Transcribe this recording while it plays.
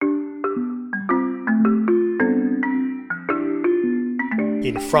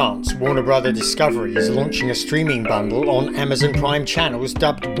In France, Warner Bros. Discovery is launching a streaming bundle on Amazon Prime channels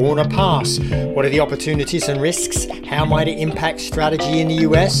dubbed Warner Pass. What are the opportunities and risks? How might it impact strategy in the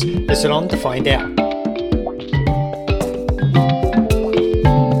US? Listen on to find out.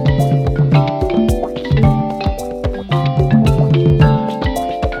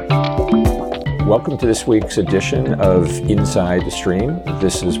 Welcome to this week's edition of Inside the Stream.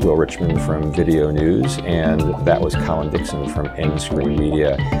 This is Will Richmond from Video News, and that was Colin Dixon from Endscreen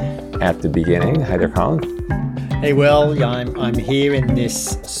Media at the beginning. Hi there, Colin. Hey, Will. I'm here in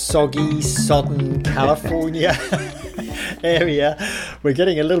this soggy, sodden California area. We're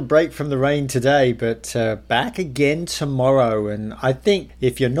getting a little break from the rain today, but back again tomorrow. And I think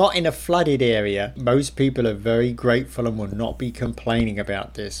if you're not in a flooded area, most people are very grateful and will not be complaining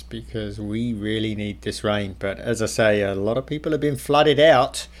about this because we really need this rain. But as I say, a lot of people have been flooded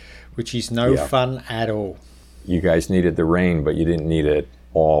out, which is no fun at all. You guys needed the rain, but you didn't need it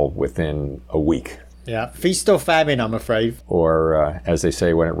all within a week. Yeah, feast or famine, I'm afraid. Or as they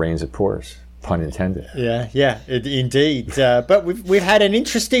say, when it rains, it pours. Pun intended. Indeed. But we've had an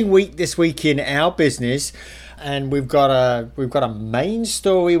interesting week this week in our business, and we've got a main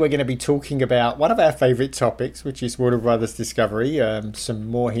story. We're going to be talking about one of our favourite topics, which is Warner Brothers Discovery. Some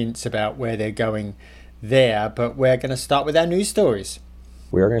more hints about where they're going there, but we're going to start with our news stories.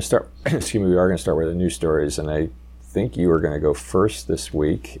 We are going to start. We are going to start with the news stories, and I think you are going to go first this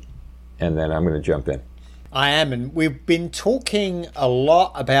week, and then I'm going to jump in. I am, and we've been talking a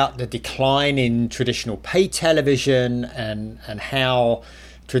lot about the decline in traditional pay television and how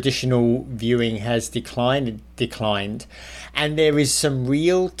traditional viewing has declined. And there is some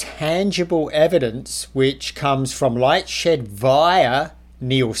real tangible evidence which comes from light shed via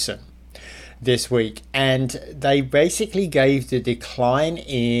Nielsen this week. And they basically gave the decline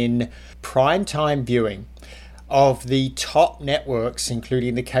in primetime viewing of the top networks,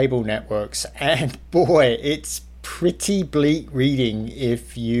 including the cable networks. And boy, it's pretty bleak reading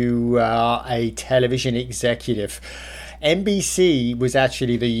if you are a television executive. NBC was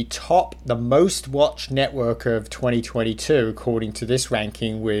actually the most watched network of 2022, according to this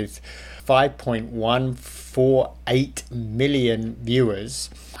ranking, with 5.148 million viewers.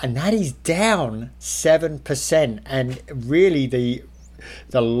 And that is down 7%. And really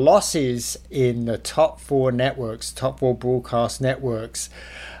the losses in the top four broadcast networks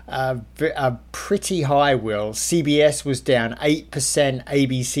are pretty high, Will. CBS was down 8%,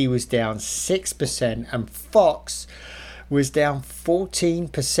 ABC was down 6%, and Fox was down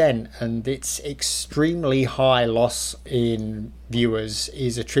 14%. And its extremely high loss in viewers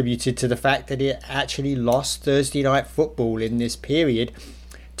is attributed to the fact that it actually lost Thursday Night Football in this period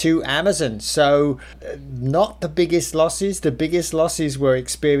to Amazon. So not the biggest losses. The biggest losses were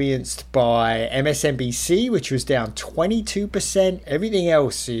experienced by MSNBC, which was down 22%. Everything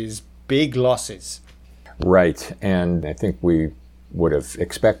else is big losses. Right. And I think we would have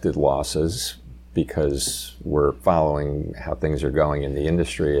expected losses because we're following how things are going in the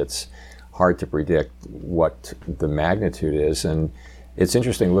industry. It's hard to predict what the magnitude is. And it's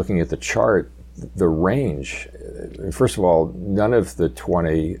interesting looking at the chart, the range. First of all, none of the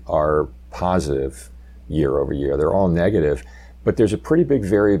 20 are positive year over year. They're all negative, but there's a pretty big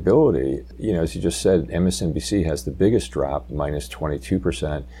variability. You know, as you just said, MSNBC has the biggest drop, minus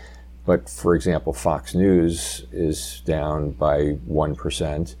 22%. But for example, Fox News is down by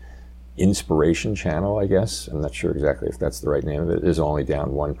 1%. Inspiration Channel, I guess, I'm not sure exactly if that's the right name of it, is only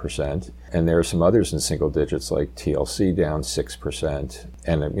down 1%. And there are some others in single digits like TLC down 6%,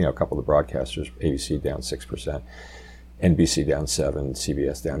 and a couple of the broadcasters, ABC down 6%, NBC down 7%,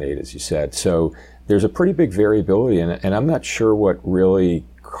 CBS down 8%, as you said. So there's a pretty big variability, and I'm not sure what really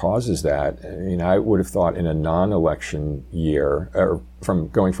causes that. I mean, I would have thought in a non-election year, or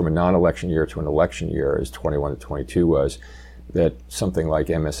going from a non-election year to an election year, as 21 to 22 was, that something like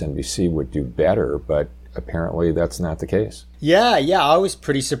MSNBC would do better, but apparently that's not the case. Yeah, I was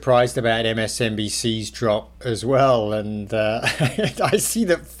pretty surprised about MSNBC's drop as well, and I see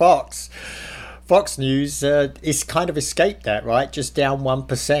that Fox News is kind of escaped that, right? Just down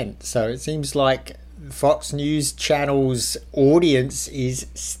 1%. So it seems like Fox News Channel's audience is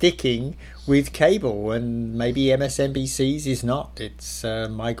sticking with cable, and maybe MSNBC's is not. It's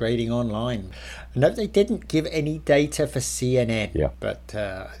migrating online. No, they didn't give any data for CNN, but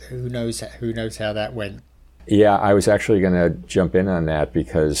who knows how that went. Yeah, I was actually going to jump in on that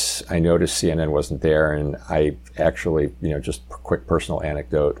because I noticed CNN wasn't there, and I actually, just a quick personal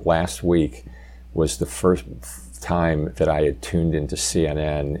anecdote, last week was the first time that I had tuned into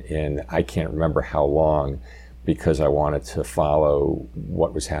CNN in I can't remember how long, because I wanted to follow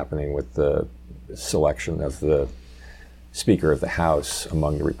what was happening with the selection of the Speaker of the House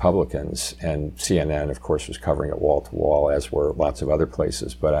among the Republicans. And CNN, of course, was covering it wall to wall, as were lots of other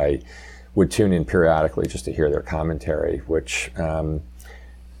places. But I would tune in periodically just to hear their commentary, which,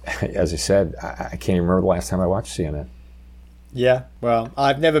 as I said, I can't even remember the last time I watched CNN. Yeah, well,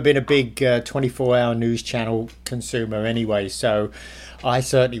 I've never been a big 24-hour news channel consumer anyway, so I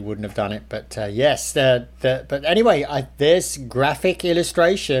certainly wouldn't have done it. But yes, but anyway, there's graphic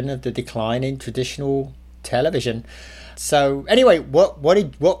illustration of the decline in traditional television. So anyway,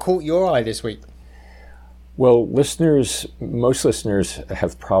 what caught your eye this week? Well, most listeners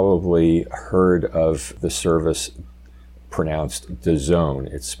have probably heard of the service pronounced DAZN.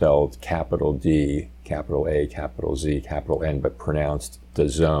 It's spelled capital D, capital A, capital Z, capital N, but pronounced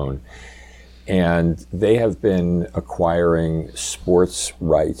DAZN. And they have been acquiring sports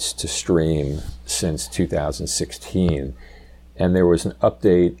rights to stream since 2016. And there was an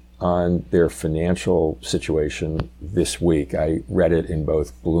update on their financial situation this week. I read it in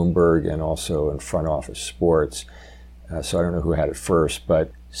both Bloomberg and also in Front Office Sports. So I don't know who had it first,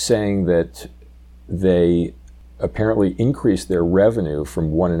 but saying that they apparently increased their revenue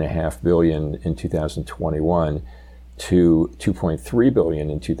from $1.5 billion in 2021 to $2.3 billion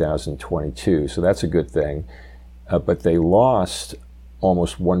in 2022. So that's a good thing. But they lost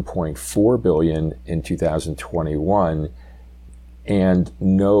almost $1.4 billion in 2021, and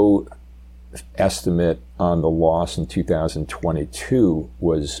no estimate on the loss in 2022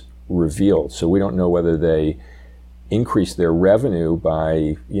 was revealed. So we don't know whether they increased their revenue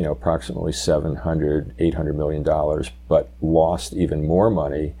by, approximately $700-800 million, but lost even more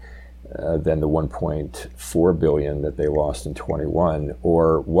money than the $1.4 billion that they lost in 21,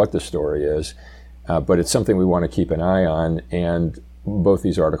 or what the story is. But it's something we want to keep an eye on. And both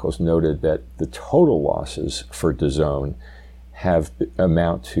these articles noted that the total losses for DAZN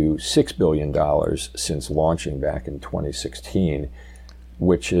amount to $6 billion since launching back in 2016.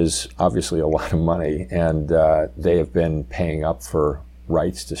 Which is obviously a lot of money, and they have been paying up for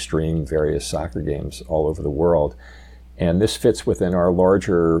rights to stream various soccer games all over the world. And this fits within our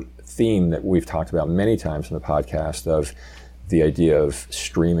larger theme that we've talked about many times in the podcast of the idea of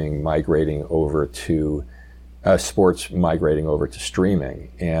streaming migrating over to sports migrating over to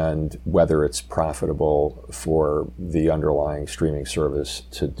streaming, and whether it's profitable for the underlying streaming service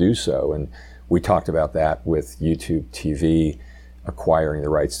to do so. And we talked about that with YouTube TV acquiring the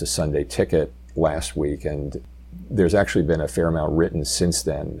rights to Sunday Ticket last week, and there's actually been a fair amount written since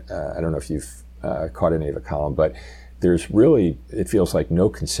then. I don't know if you've caught any of the column, but there's really, it feels like, no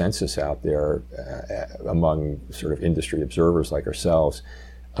consensus out there among sort of industry observers like ourselves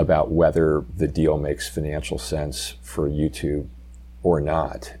about whether the deal makes financial sense for YouTube or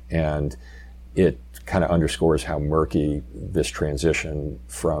not. And it kind of underscores how murky this transition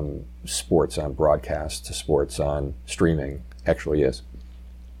from sports on broadcast to sports on streaming actually is.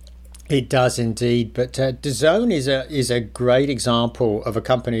 It does indeed, but DAZN is a great example of a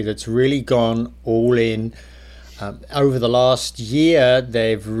company that's really gone all in. Over the last year,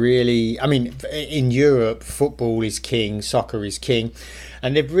 they've really, in Europe, football is king, soccer is king,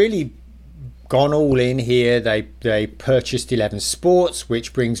 and they've really gone all in here. They purchased 11 Sports,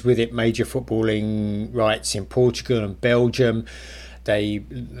 which brings with it major footballing rights in Portugal and Belgium. They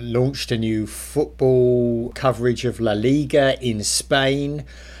launched a new football coverage of La Liga in Spain.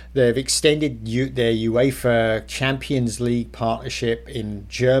 They've extended their UEFA Champions League partnership in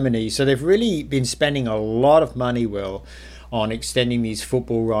Germany. So they've really been spending a lot of money, Will, on extending these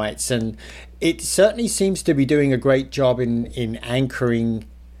football rights. And it certainly seems to be doing a great job in anchoring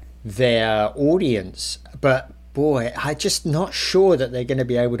their audience. But boy, I'm just not sure that they're going to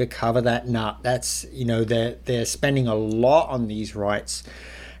be able to cover that nut. That's, they're spending a lot on these rights,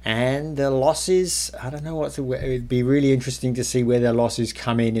 and the losses, I don't know it'd be really interesting to see where their losses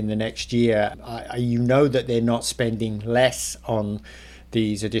come in the next year. That they're not spending less on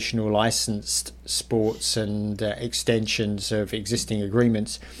these additional licensed sports and extensions of existing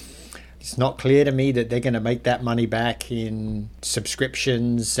agreements. It's not clear to me that they're going to make that money back in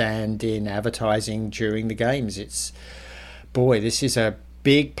subscriptions and in advertising during the games. This is a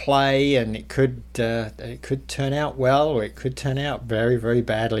big play, and it could turn out well, or it could turn out very, very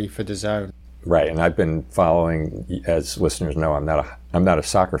badly for DAZN. Right, and I've been following, as listeners know, I'm not a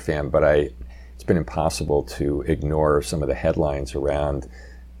soccer fan, but it's been impossible to ignore some of the headlines around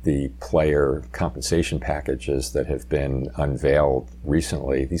the player compensation packages that have been unveiled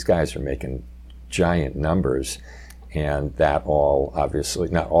recently. These guys are making giant numbers, and that all, obviously,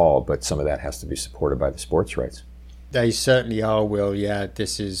 not all, but some of that has to be supported by the sports rights. They certainly are, Will. Yeah,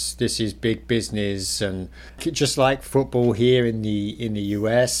 this is big business, and just like football here in the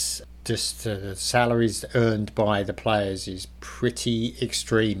US, just the salaries earned by the players is pretty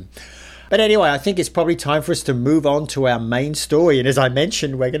extreme. But anyway, I think it's probably time for us to move on to our main story. And as I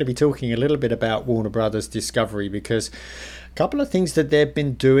mentioned, we're going to be talking a little bit about Warner Brothers Discovery, because a couple of things that they've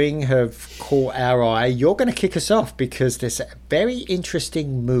been doing have caught our eye. You're going to kick us off because there's a very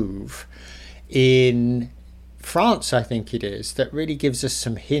interesting move in France, I think it is, that really gives us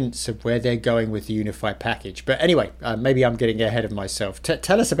some hints of where they're going with the unified package. But anyway, maybe I'm getting ahead of myself.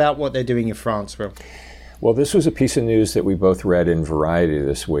 Tell us about what they're doing in France, Will. Well, this was a piece of news that we both read in Variety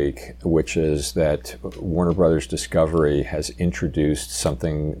this week, which is that Warner Brothers Discovery has introduced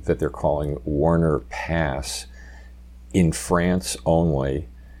something that they're calling Warner Pass in France only,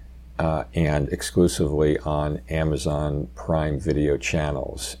 and exclusively on Amazon Prime Video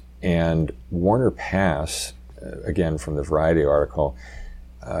channels. And Warner Pass, again from the Variety article,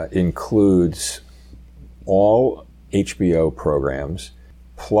 includes all HBO programs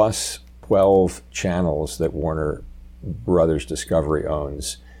plus 12 channels that Warner Brothers Discovery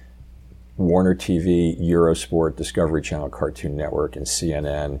owns: Warner TV, Eurosport, Discovery Channel, Cartoon Network, and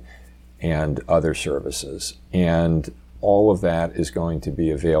CNN, and other services. And all of that is going to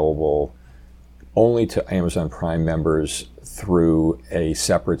be available only to Amazon Prime members through a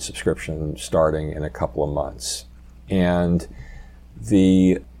separate subscription starting in a couple of months. And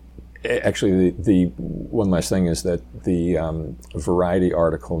the one last thing is that the Variety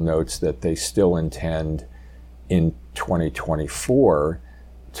article notes that they still intend in 2024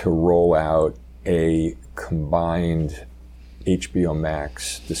 to roll out a combined HBO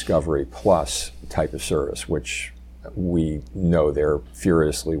Max Discovery Plus type of service, which we know they're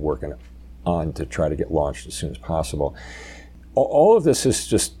furiously working on to try to get launched as soon as possible. All of this is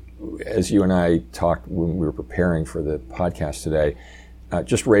just, as you and I talked when we were preparing for the podcast today,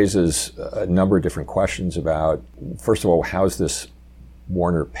 just raises a number of different questions about, first of all, how's this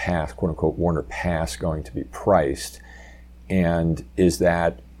Warner Pass, quote unquote, Warner Pass going to be priced? And is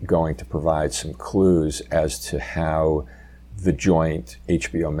that going to provide some clues as to how the joint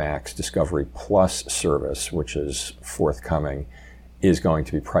HBO Max Discovery Plus service, which is forthcoming, is going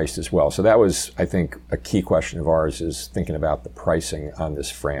to be priced as well? So that was, I think, a key question of ours, is thinking about the pricing on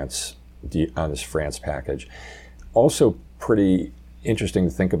this France package. Also pretty interesting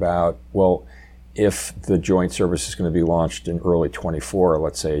to think about, well, if the joint service is going to be launched in early 24,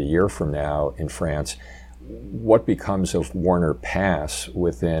 let's say a year from now in France, what becomes of Warner Pass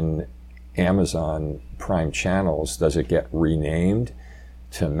within Amazon Prime channels? Does it get renamed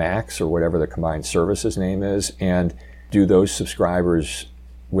to Max or whatever the combined services name is? And do those subscribers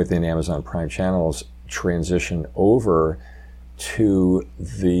within Amazon Prime channels transition over to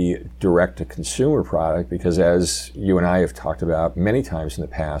the direct-to-consumer product? Because as you and I have talked about many times in the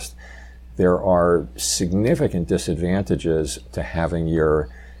past, there are significant disadvantages to having your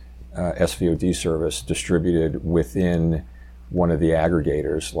SVOD service distributed within one of the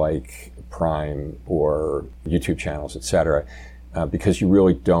aggregators like Prime or YouTube channels, etc., because you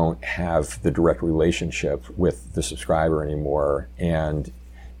really don't have the direct relationship with the subscriber anymore, and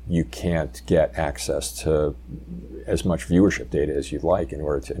you can't get access to as much viewership data as you'd like in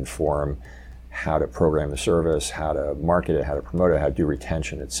order to inform how to program the service, how to market it, how to promote it, how to do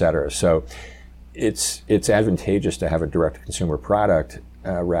retention, et cetera. So it's advantageous to have a direct-to-consumer product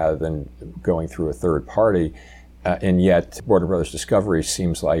rather than going through a third party. And yet Warner Brothers Discovery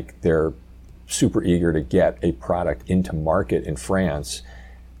seems like they're super eager to get a product into market in France,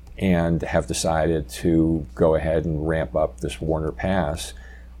 and have decided to go ahead and ramp up this Warner Pass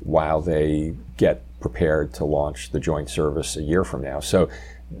while they get prepared to launch the joint service a year from now. So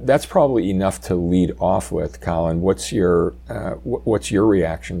that's probably enough to lead off with. Colin, what's your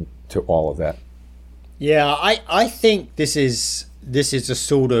reaction to all of that? Yeah, I think this is a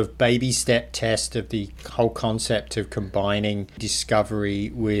sort of baby step test of the whole concept of combining Discovery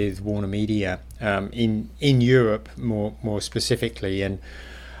with Warner Media in Europe more specifically. And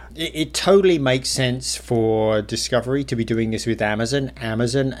it totally makes sense for Discovery to be doing this with Amazon.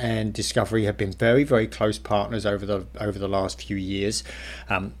 Amazon and Discovery have been very, very close partners over the last few years.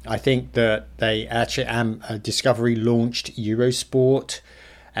 I think that they actually Discovery launched Eurosport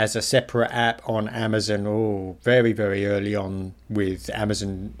as a separate app on Amazon, very, very early on with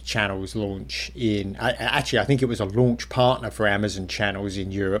Amazon channels launch I think it was a launch partner for Amazon channels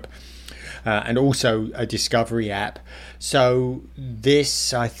in Europe. And also a Discovery app. So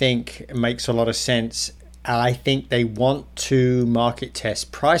this, I think, makes a lot of sense. I think they want to market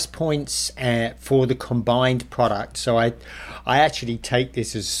test price points for the combined product. So I actually take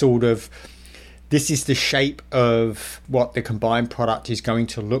this as sort of this is the shape of what the combined product is going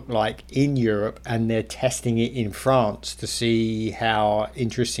to look like in Europe, and they're testing it in France to see how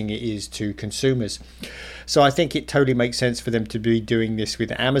interesting it is to consumers. So I think it totally makes sense for them to be doing this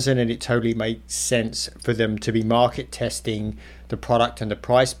with Amazon, and it totally makes sense for them to be market testing the product and the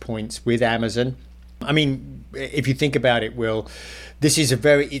price points with Amazon. I mean, if you think about it, Will, this is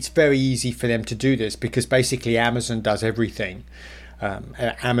it's very easy for them to do this because basically Amazon does everything.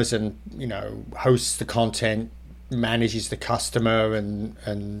 Amazon, hosts the content, manages the customer,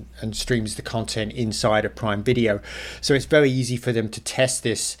 and streams the content inside of Prime Video. So it's very easy for them to test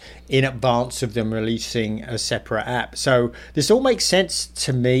this in advance of them releasing a separate app. So this all makes sense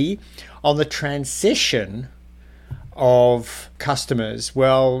to me. On the transition of customers,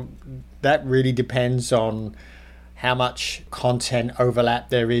 well, that really depends on how much content overlap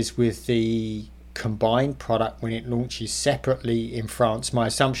there is with the combined product when it launches separately in France. My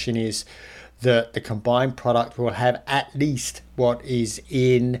assumption is that the combined product will have at least what is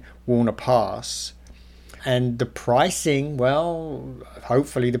in Warner Pass. And the pricing, well,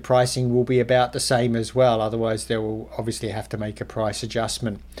 hopefully the pricing will be about the same as well. Otherwise, they will obviously have to make a price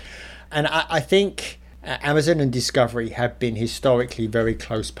adjustment. And I think Amazon and Discovery have been historically very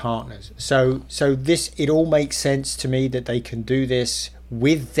close partners. So it all makes sense to me that they can do this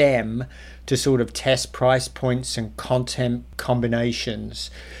with them to sort of test price points and content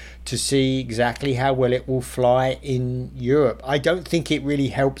combinations to see exactly how well it will fly in Europe. I don't think it really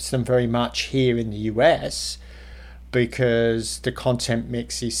helps them very much here in the US because the content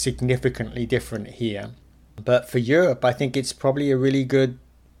mix is significantly different here. But for Europe, I think it's probably a really good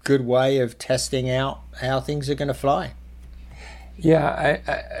way of testing out how things are going to fly. Yeah,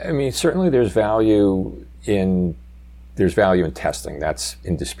 I mean, certainly there's value in testing. That's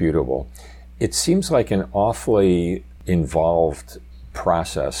indisputable. It seems like an awfully involved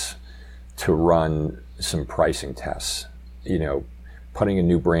process to run some pricing tests. Putting a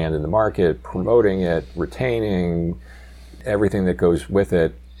new brand in the market, promoting it, retaining everything that goes with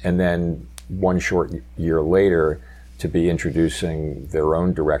it, and then one short year later to be introducing their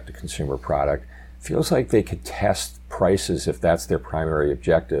own direct-to-consumer product. Feels like they could test prices if that's their primary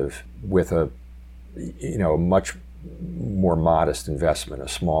objective with a much more modest investment, a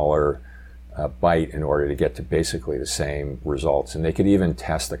smaller bite in order to get to basically the same results. And they could even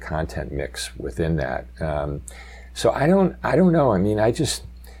test the content mix within that. So I don't know. I mean,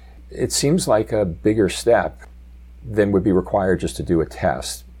 it seems like a bigger step than would be required just to do a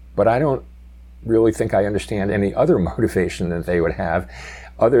test. But I don't really think I understand any other motivation that they would have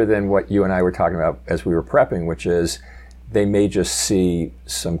other than what you and I were talking about as we were prepping, which is they may just see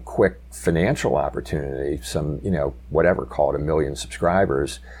some quick financial opportunity, some, whatever, call it 1 million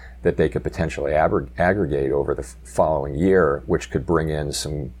subscribers that they could potentially aggregate over the following year, which could bring in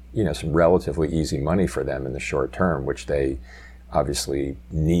some relatively easy money for them in the short term, which they obviously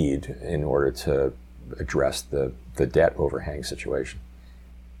need in order to address the debt overhang situation.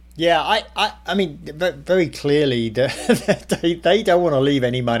 Yeah, I mean, very clearly, they don't want to leave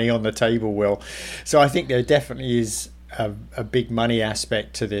any money on the table, Will. So I think there definitely is a big money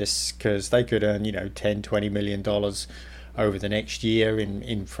aspect to this because they could earn, $10-20 million over the next year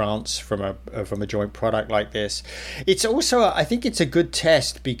in France from a joint product like this. It's also, I think it's a good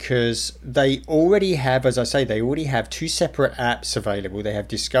test because they already have, as I say, two separate apps available. They have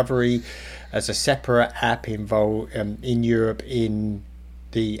Discovery as a separate app involved in Europe in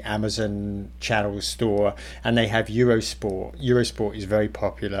the Amazon channel store, and they have Eurosport. Eurosport is very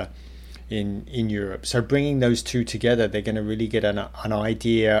popular in Europe. So bringing those two together, they're going to really get an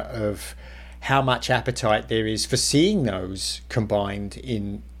idea of how much appetite there is for seeing those combined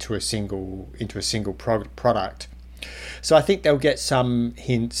into a single product. So I think they'll get some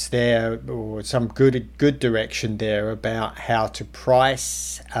hints there or some good direction there about how to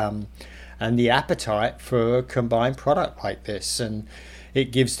price and the appetite for a combined product like this. And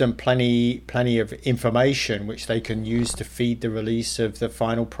it gives them plenty of information which they can use to feed the release of the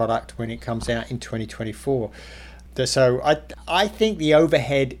final product when it comes out in 2024. So I think the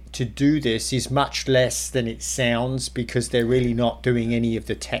overhead to do this is much less than it sounds because they're really not doing any of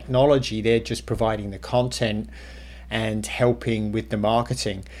the technology. They're just providing the content and helping with the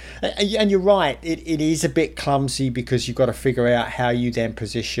marketing. And you're right, it is a bit clumsy because you've got to figure out how you then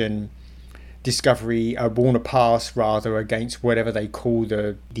position Discovery, Warner Pass rather, against whatever they call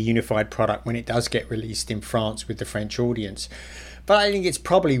the unified product when it does get released in France with the French audience. But I think it's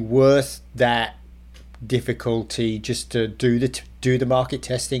probably worth that difficulty just to do the market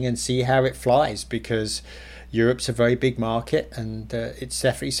testing and see how it flies, because Europe's a very big market and it's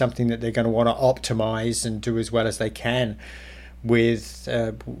definitely something that they're going to want to optimize and do as well as they can with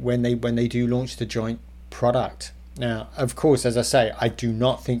when they do launch the joint product. Now, of course, as I say, I do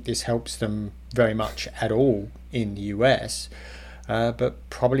not think this helps them very much at all in the US, but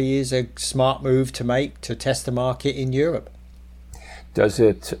probably is a smart move to make to test the market in Europe. Does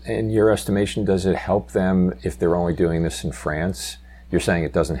it, in your estimation, does it help them if they're only doing this in France? You're saying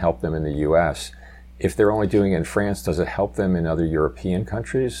it doesn't help them in the US. If they're only doing it in France, does it help them in other European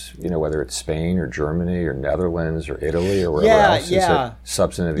countries? You know, whether it's Spain or Germany or Netherlands or Italy or wherever else? Is it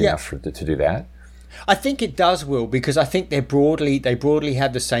substantive enough to do that? I think it does, Will, because I think they broadly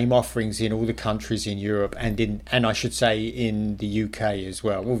have the same offerings in all the countries in Europe and I should say in the UK as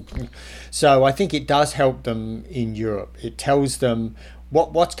well. So I think it does help them in Europe. It tells them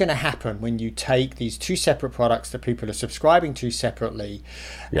what's going to happen when you take these two separate products that people are subscribing to separately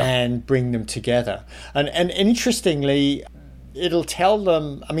and bring them together. And interestingly, it'll tell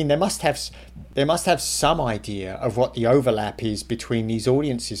them, I mean, they must have some idea of what the overlap is between these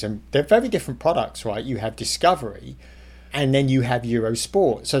audiences, and they're very different products, right? You have Discovery and then you have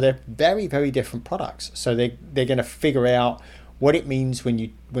Eurosport, so they're very, very different products. So they're going to figure out what it means when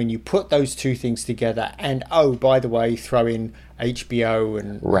you put those two things together, and oh, by the way, throw in HBO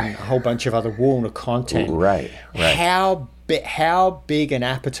and a whole bunch of other Warner content. Right. How big an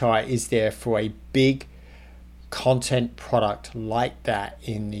appetite is there for a big content product like that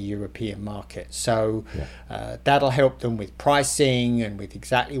in the European market? So that'll help them with pricing and with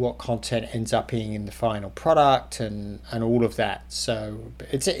exactly what content ends up being in the final product and all of that. So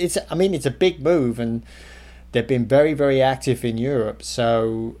it's a big move, and they've been very, very active in Europe.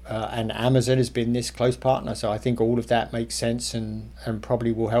 So and Amazon has been this close partner. So I think all of that makes sense and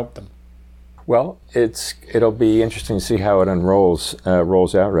probably will help them. Well, it'll be interesting to see how it rolls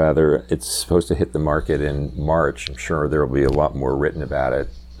out. Rather, it's supposed to hit the market in March. I'm sure there will be a lot more written about it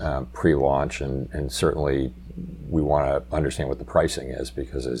pre-launch, and certainly we want to understand what the pricing is,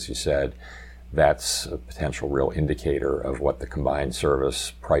 because, as you said, that's a potential real indicator of what the combined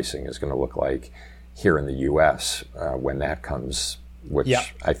service pricing is going to look like here in the U.S. When that comes. Which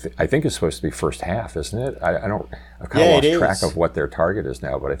I think is supposed to be first half, isn't it? I've kind of lost track of what their target is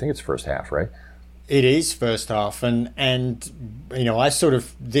now, but I think it's first half, right? It is first half, and you know, I sort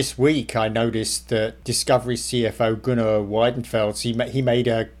of this week I noticed that Discovery CFO Gunnar Weidenfeld, he made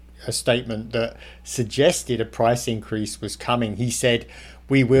a statement that suggested a price increase was coming. He said,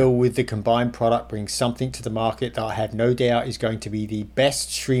 "We will, with the combined product, bring something to the market that I have no doubt is going to be the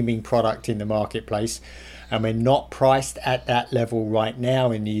best streaming product in the marketplace. And we're not priced at that level right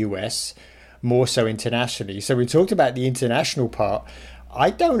now in the US, more so internationally." So we talked about the international part. I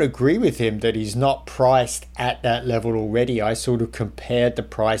don't agree with him that he's not priced at that level already. I sort of compared the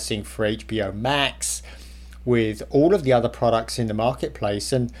pricing for HBO Max with all of the other products in the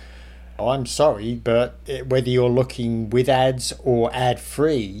marketplace. And I'm sorry, but whether you're looking with ads or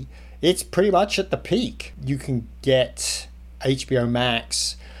ad-free, it's pretty much at the peak. You can get HBO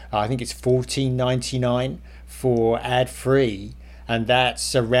Max, I think it's $14.99 for ad-free, and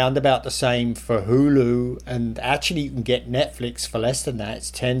that's around about the same for Hulu, and actually you can get Netflix for less than that.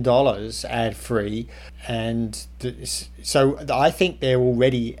 It's $10 ad-free, and so I think they're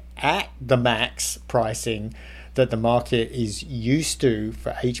already at the max pricing that the market is used to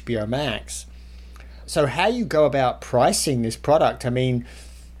for HBO Max. So how you go about pricing this product, I mean,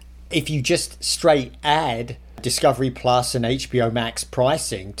 if you just straight add Discovery Plus and HBO Max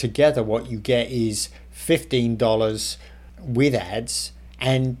pricing together, what you get is $15 with ads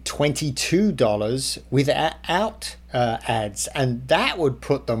and $22 without ads, and that would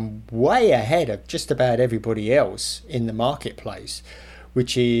put them way ahead of just about everybody else in the marketplace,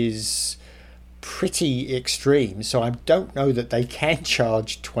 which is pretty extreme. So I don't know that they can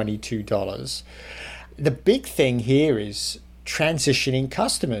charge $22. The big thing here is transitioning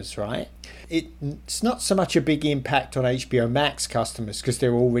customers, right? It's not so much a big impact on HBO Max customers because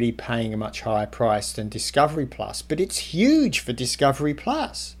they're already paying a much higher price than Discovery Plus, but it's huge for Discovery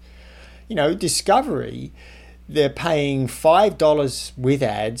Plus. You know, Discovery, they're paying $5 with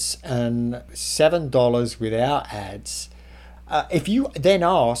ads and $7 without ads. If you then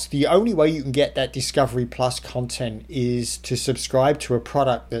ask, the only way you can get that Discovery Plus content is to subscribe to a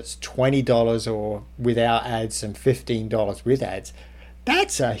product that's $20 or without ads and $15 with ads.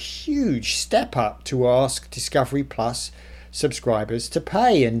 That's a huge step up to ask Discovery Plus subscribers to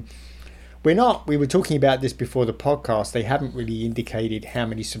pay. And we were talking about this before the podcast. They haven't really indicated how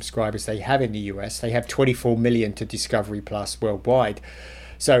many subscribers they have in the US. They have 24 million to Discovery Plus worldwide.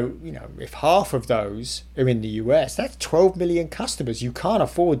 So, you know, if half of those are in the US, that's 12 million customers. You can't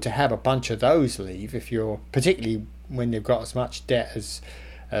afford to have a bunch of those leave, if particularly when they've got as much debt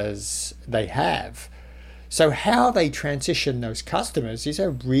as they have. So how they transition those customers is a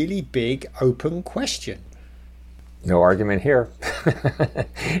really big open question. No argument here.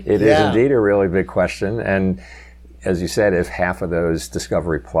 It is indeed a really big question. And as you said, if half of those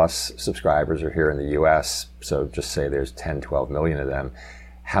Discovery Plus subscribers are here in the US, so just say there's 10, 12 million of them,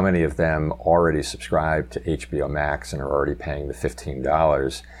 how many of them already subscribe to HBO Max and are already paying the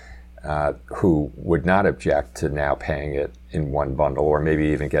 $15, who would not object to now paying it in one bundle, or maybe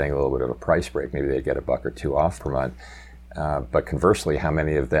even getting a little bit of a price break? Maybe they get $1 or $2 off per month. But conversely, how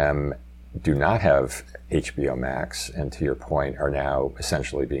many of them do not have HBO Max and, to your point, are now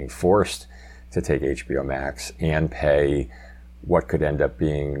essentially being forced to take HBO Max and pay what could end up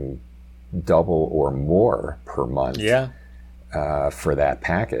being double or more per month for that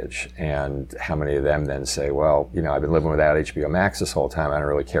package? And how many of them then say, well, I've been living without HBO Max this whole time, I don't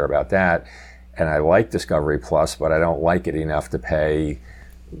really care about that, and I like Discovery Plus, but I don't like it enough to pay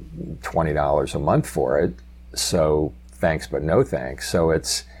 $20 a month for it, so thanks but no thanks. So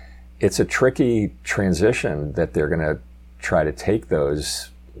it's a tricky transition that they're going to try to take those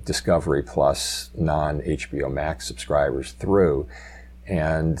Discovery Plus non-HBO Max subscribers through,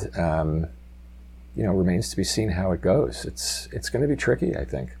 and remains to be seen how it goes. It's going to be tricky, I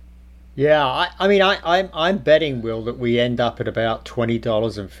think. Yeah, I'm betting, Will, that we end up at about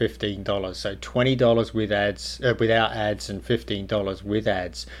 $20 and $15. So $20 with ads, without ads, and $15 with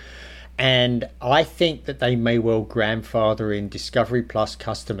ads. And I think that they may well grandfather in Discovery Plus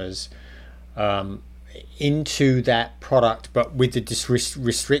customers into that product, but with the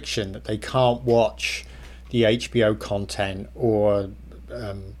restriction that they can't watch the HBO content, or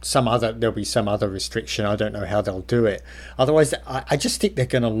there'll be some other restriction. I don't know how they'll do it. Otherwise, I just think they're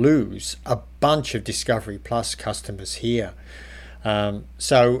going to lose a bunch of Discovery Plus customers here.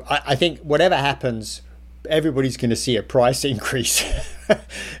 So I think whatever happens, everybody's going to see a price increase.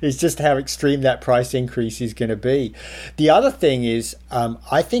 It's just how extreme that price increase is going to be. The other thing is,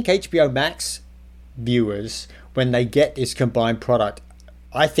 I think HBO Max viewers, when they get this combined product,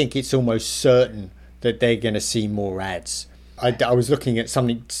 I think it's almost certain that they're going to see more ads. I was looking at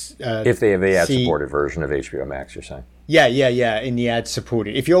something. If they have the ad-supported version of HBO Max, you're saying? Yeah, in the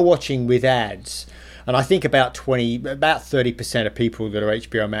ad-supported. If you're watching with ads, and I think about 30% of people that are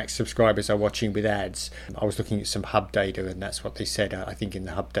HBO Max subscribers are watching with ads. I was looking at some Hub data, and that's what they said, I think, in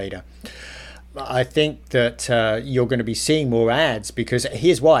the Hub data. I think that you're going to be seeing more ads, because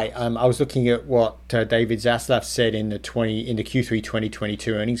here's why. I was looking at what David Zaslav said in the Q3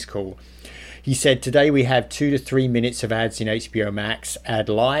 2022 earnings call. He said, today we have 2 to 3 minutes of ads in HBO Max ad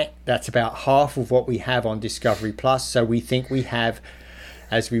light. That's about half of what we have on Discovery Plus. So we think we have,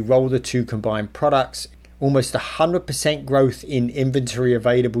 as we roll the two combined products, almost 100% growth in inventory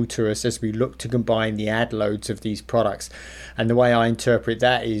available to us as we look to combine the ad loads of these products. And the way I interpret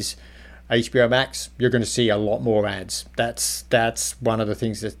that is, HBO Max, you're going to see a lot more ads. That's one of the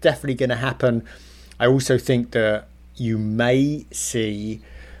things that's definitely going to happen. I also think that you may see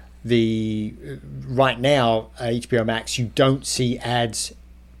right now, HBO Max, you don't see ads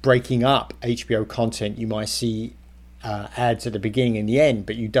breaking up HBO content. You might see ads at the beginning and the end,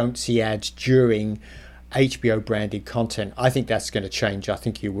 but you don't see ads during HBO branded content. I think that's going to change. I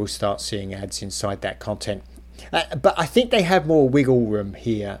think you will start seeing ads inside that content. But I think they have more wiggle room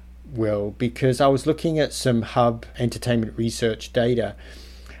here, Will, because I was looking at some Hub Entertainment Research data,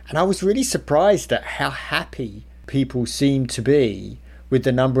 and I was really surprised at how happy people seem to be with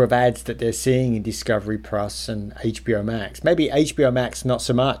the number of ads that they're seeing in Discovery Plus and HBO Max. Maybe HBO Max not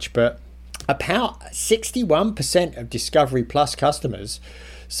so much, but about 61% of Discovery Plus customers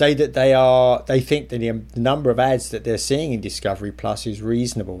say that they think that the number of ads that they're seeing in Discovery Plus is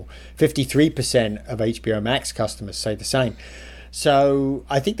reasonable. 53% of HBO Max customers say the same. So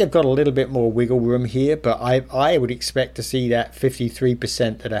I think they've got a little bit more wiggle room here, but I would expect to see that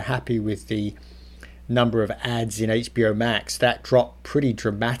 53% that are happy with the number of ads in HBO Max, that dropped pretty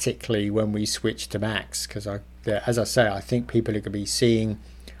dramatically when we switched to Max, because as I say, I think people are going to be seeing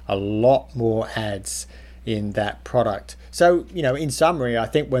a lot more ads in that product. So, in summary, I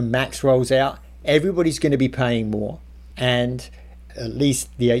think when Max rolls out, everybody's going to be paying more, and at least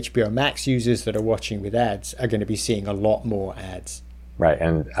the HBO Max users that are watching with ads are going to be seeing a lot more ads. Right,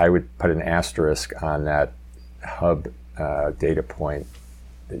 and I would put an asterisk on that Hub data point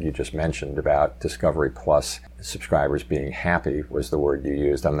that you just mentioned about Discovery Plus subscribers being happy was the word you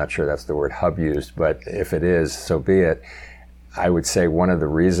used. I'm not sure that's the word Hub used, but if it is, so be it. I would say one of the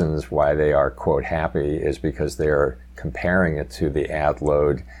reasons why they are, quote, happy is because they're comparing it to the ad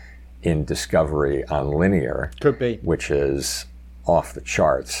load in Discovery on linear. Could be. Which is off the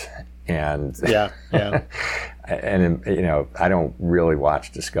charts. And yeah. and I don't really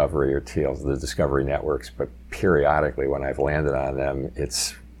watch Discovery or the Discovery networks, but periodically when I've landed on them,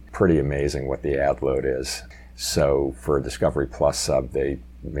 it's pretty amazing what the ad load is. So for a Discovery Plus sub, they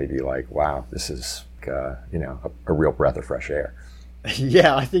may be like, wow, this is a real breath of fresh air.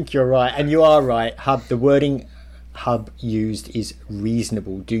 Yeah, I think you're right, and you are right. The wording Hub used is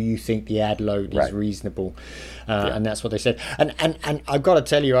reasonable. Do you think the ad load is reasonable? And that's what they said. And I've got to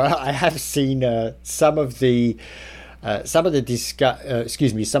tell you, I have seen some of the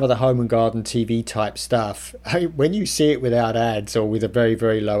Home and Garden TV type stuff. When you see it without ads or with a very,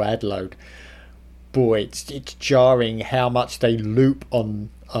 very low ad load, boy, it's jarring how much they loop on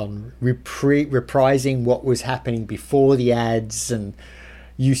reprising what was happening before the ads, and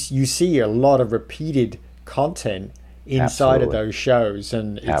you see a lot of repeated content inside of those shows,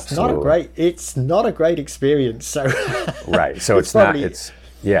 and it's not a great experience. So right, so it's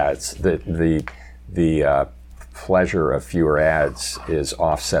the pleasure of fewer ads is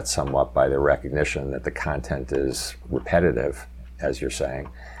offset somewhat by the recognition that the content is repetitive, as you're saying.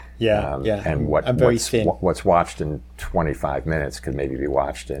 And what's watched in 25 minutes could maybe be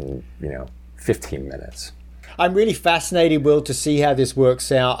watched in 15 minutes. I'm really fascinated, Will, to see how this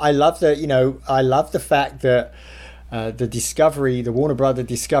works out. I love the fact that the Warner Brother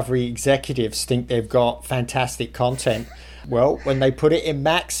Discovery executives think they've got fantastic content. Well, when they put it in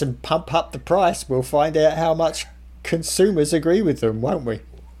Max and pump up the price, we'll find out how much consumers agree with them, won't we?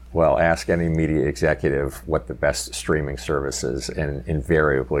 Well, ask any media executive what the best streaming service is, and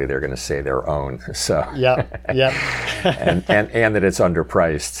invariably they're going to say their own. So yeah. and that it's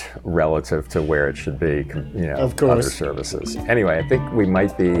underpriced relative to where it should be, of course. Other services. Anyway, I think we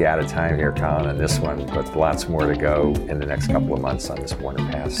might be out of time here, Colin, on this one, but lots more to go in the next couple of months on this Warner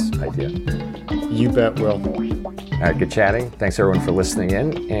Pass idea. You bet, Will. All right, good chatting. Thanks everyone for listening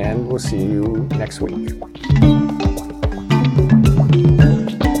in, and we'll see you next week.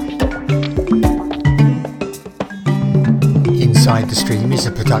 Inside the Stream is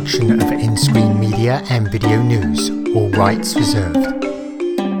a production of In Screen Media and Video News, all rights reserved.